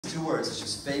2 words. It's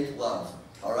just fake love.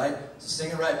 All right? So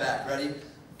sing it right back. Ready?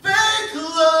 Fake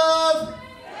love!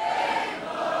 Fake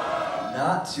love!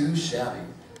 Not too shabby.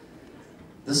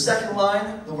 The second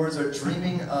line, the words are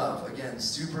dreaming of. Again,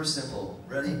 super simple.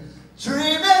 Ready?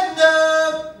 Dreaming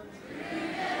of!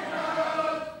 Dreaming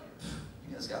of!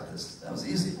 You guys got this. That was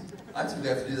easy. I typically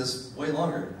have to do this way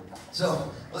longer. So,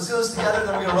 let's do this together,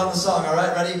 then we're going to run the song. All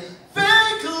right? Ready?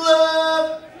 Fake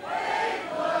love!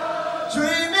 Fake love!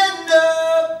 Dreaming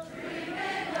of!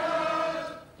 Dreaming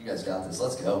of! You guys got this.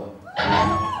 Let's go.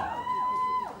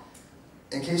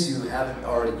 In case you haven't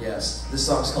already guessed, this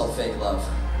song's called Fake Love.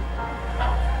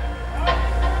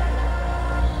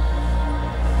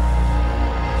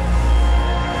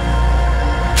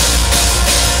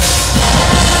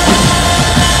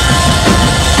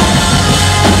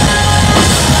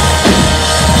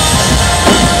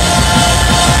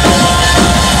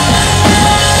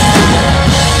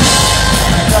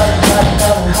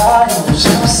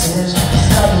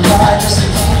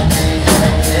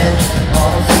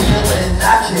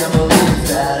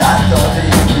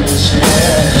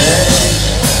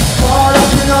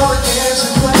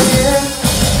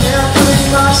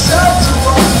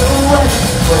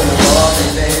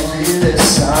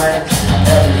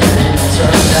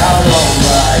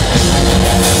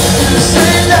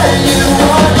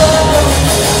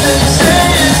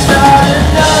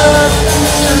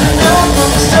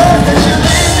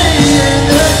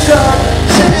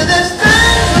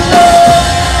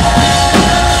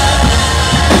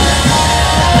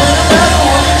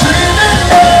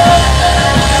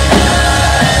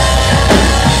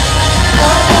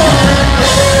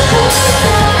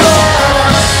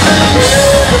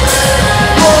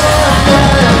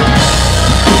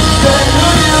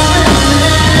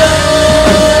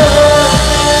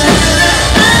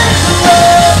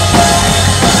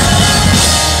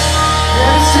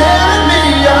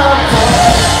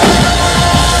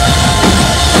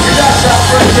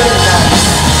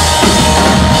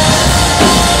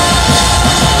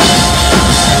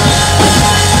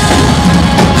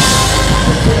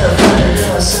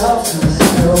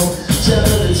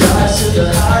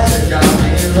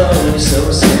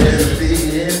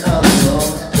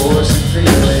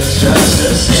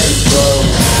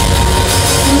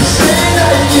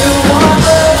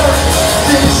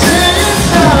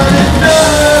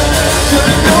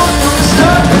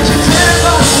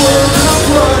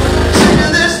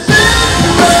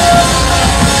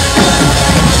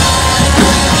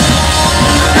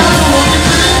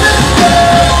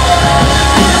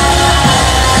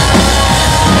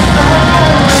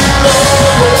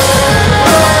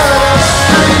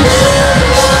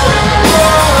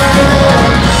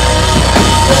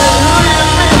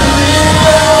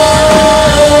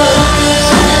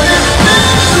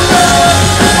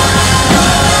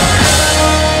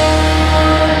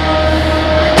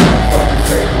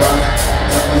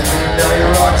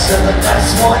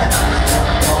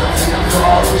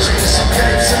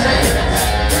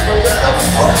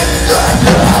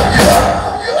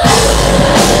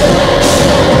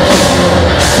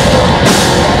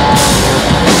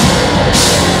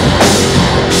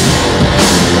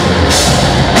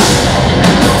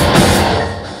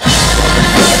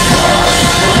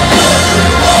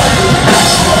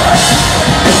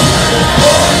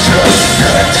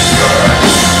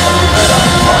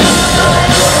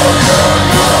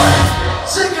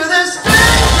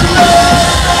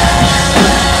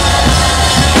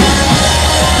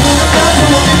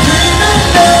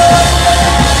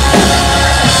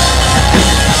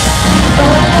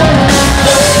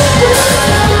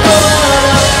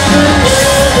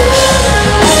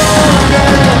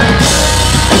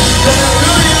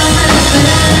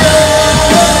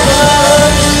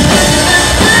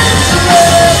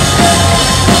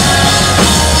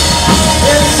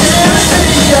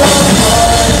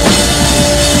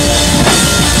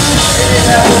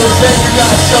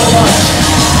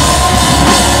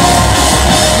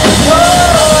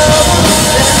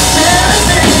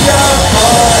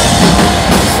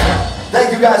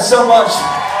 Thank you guys so much.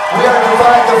 We are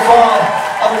Divide the Fall.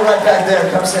 I'll be right back there.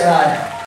 Come say hi.